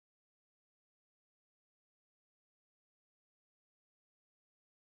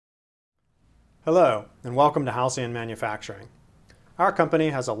Hello, and welcome to Halcyon Manufacturing. Our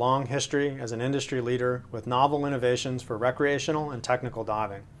company has a long history as an industry leader with novel innovations for recreational and technical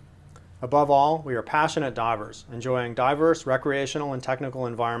diving. Above all, we are passionate divers, enjoying diverse recreational and technical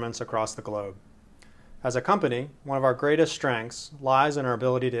environments across the globe. As a company, one of our greatest strengths lies in our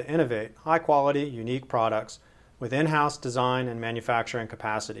ability to innovate high-quality, unique products with in-house design and manufacturing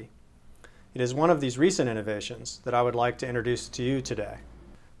capacity. It is one of these recent innovations that I would like to introduce to you today.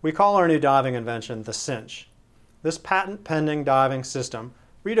 We call our new diving invention the Cinch. This patent-pending diving system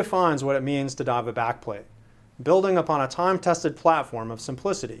redefines what it means to dive a backplate, building upon a time-tested platform of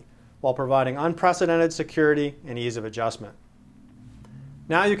simplicity while providing unprecedented security and ease of adjustment.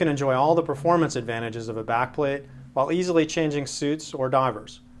 Now you can enjoy all the performance advantages of a backplate while easily changing suits or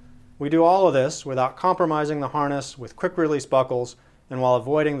divers. We do all of this without compromising the harness with quick-release buckles and while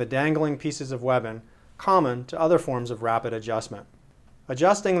avoiding the dangling pieces of webbing common to other forms of rapid adjustment.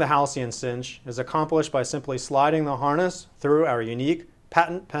 Adjusting the Halcyon cinch is accomplished by simply sliding the harness through our unique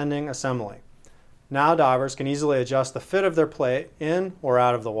patent-pending assembly. Now divers can easily adjust the fit of their plate in or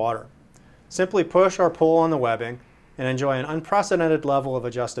out of the water. Simply push or pull on the webbing and enjoy an unprecedented level of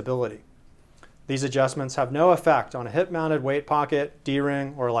adjustability. These adjustments have no effect on a hip-mounted weight pocket,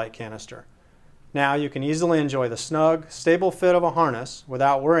 D-ring, or light canister. Now you can easily enjoy the snug, stable fit of a harness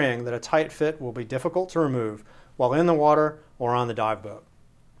without worrying that a tight fit will be difficult to remove while in the water or on the dive boat.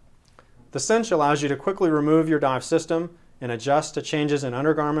 The cinch allows you to quickly remove your dive system and adjust to changes in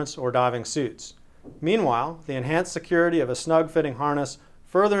undergarments or diving suits. Meanwhile, the enhanced security of a snug-fitting harness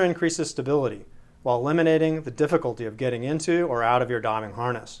further increases stability while eliminating the difficulty of getting into or out of your diving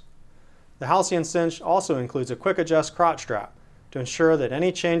harness. The Halcyon cinch also includes a quick-adjust crotch strap to ensure that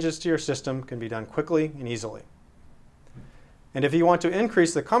any changes to your system can be done quickly and easily. And if you want to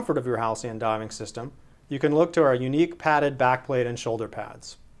increase the comfort of your Halcyon diving system, you can look to our unique padded backplate and shoulder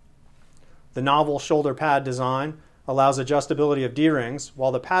pads. The novel shoulder pad design allows adjustability of D-rings,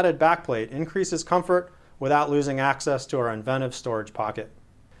 while the padded backplate increases comfort without losing access to our inventive storage pocket.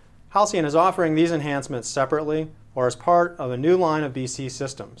 Halcyon is offering these enhancements separately or as part of a new line of BC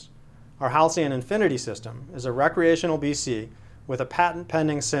systems. Our Halcyon Infinity system is a recreational BC with a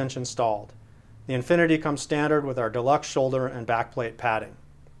patent-pending cinch installed. The Infinity comes standard with our deluxe shoulder and backplate padding.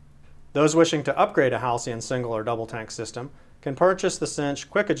 Those wishing to upgrade a Halcyon single or double tank system can purchase the Cinch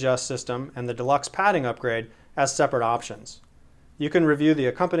Quick-Adjust system and the deluxe padding upgrade as separate options. You can review the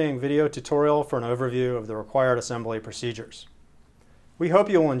accompanying video tutorial for an overview of the required assembly procedures. We hope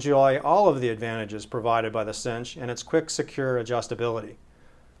you will enjoy all of the advantages provided by the cinch and its quick, secure adjustability.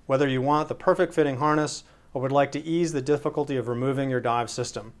 Whether you want the perfect fitting harness or would like to ease the difficulty of removing your dive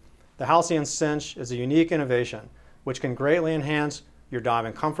system, the Halcyon cinch is a unique innovation which can greatly enhance your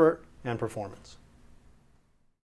diving comfort and performance.